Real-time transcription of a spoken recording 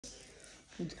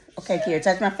Okay, Kierra,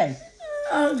 touch my face.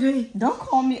 Ugly. Don't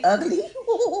call me ugly.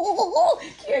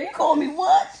 Kierra, you call me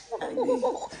what?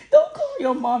 Don't call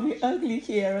your mommy ugly,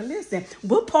 Kierra. Listen,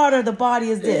 what part of the body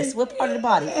is this? What part of the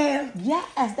body? Ear.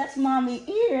 Yes, that's mommy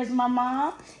ears, my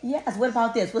mom. Yes, what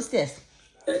about this? What's this?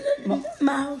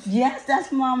 Mouth. Yes,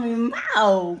 that's mommy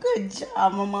mouth. Good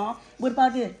job, my mom. What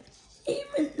about this?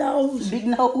 Even nose. Big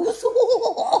nose.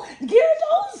 Kierra,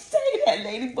 don't say that,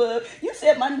 ladybug. You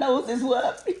said my nose is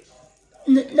what?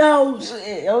 Nose.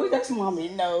 Oh, that's mommy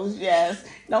nose, yes.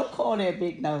 Don't call that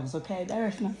big nose, okay? That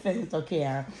hurts my feelings,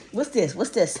 okay? What's this?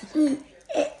 What's this?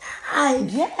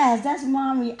 Eyes. Yes, that's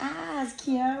mommy eyes,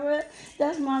 Kierra.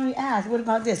 That's mommy eyes. What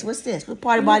about this? What's this? What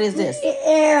part of the body is this?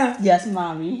 Hair. Yes,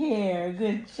 mommy hair.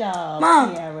 Good job,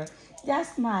 Mom. Kierra.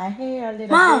 That's my hair, little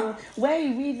Mom. girl.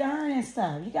 Wait, we learning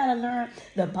stuff. You gotta learn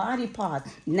the body parts.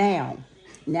 Now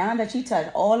that you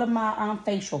touch all of my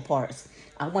facial parts,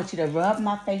 I want you to rub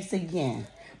my face again.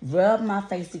 Rub my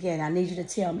face again. I need you to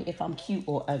tell me if I'm cute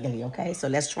or ugly, okay? So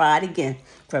let's try it again.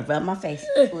 Rub my face.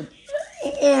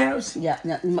 Ears. Yeah,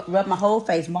 no, rub my whole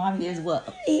face. Mommy is what?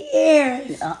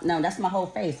 Ears. No, that's my whole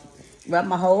face. Rub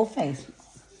my whole face.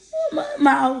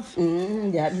 Mouth.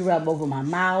 Yeah, you rub over my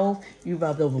mouth. You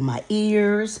rub over my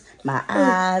ears, my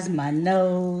eyes, my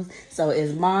nose. So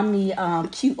is mommy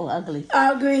cute or ugly?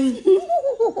 Ugly.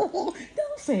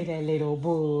 Don't say that, little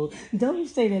bug. Don't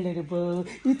say that, little bug.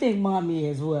 You think mommy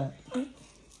is what?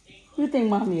 You think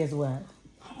mommy is what?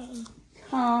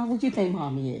 Huh? What you think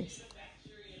mommy is?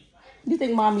 You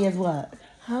think mommy is what?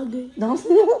 Ugly. Don't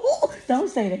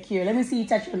say that, Kierra. Let me see you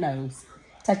touch your nose.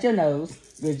 Touch your nose.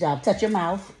 Good job. Touch your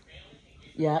mouth.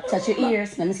 Yeah. Touch your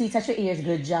ears. Let me see you touch your ears.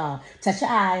 Good job. Touch your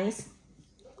eyes.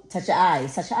 Touch your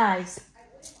eyes. Touch your eyes.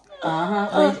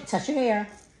 Touch your hair.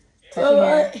 Touch your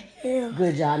hair.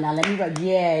 Good job. Now let me rub.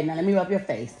 Yeah. Now let me rub your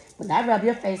face. When I rub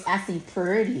your face, I see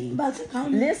pretty.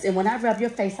 Listen. When I rub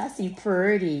your face, I see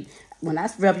pretty. When I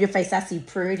rub your face, I see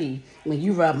pretty. When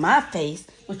you rub my face,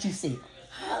 what you see?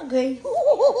 Ugly.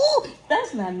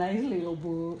 That's not nice, little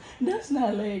boy. That's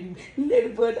not little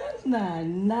boy. That's not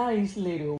nice, little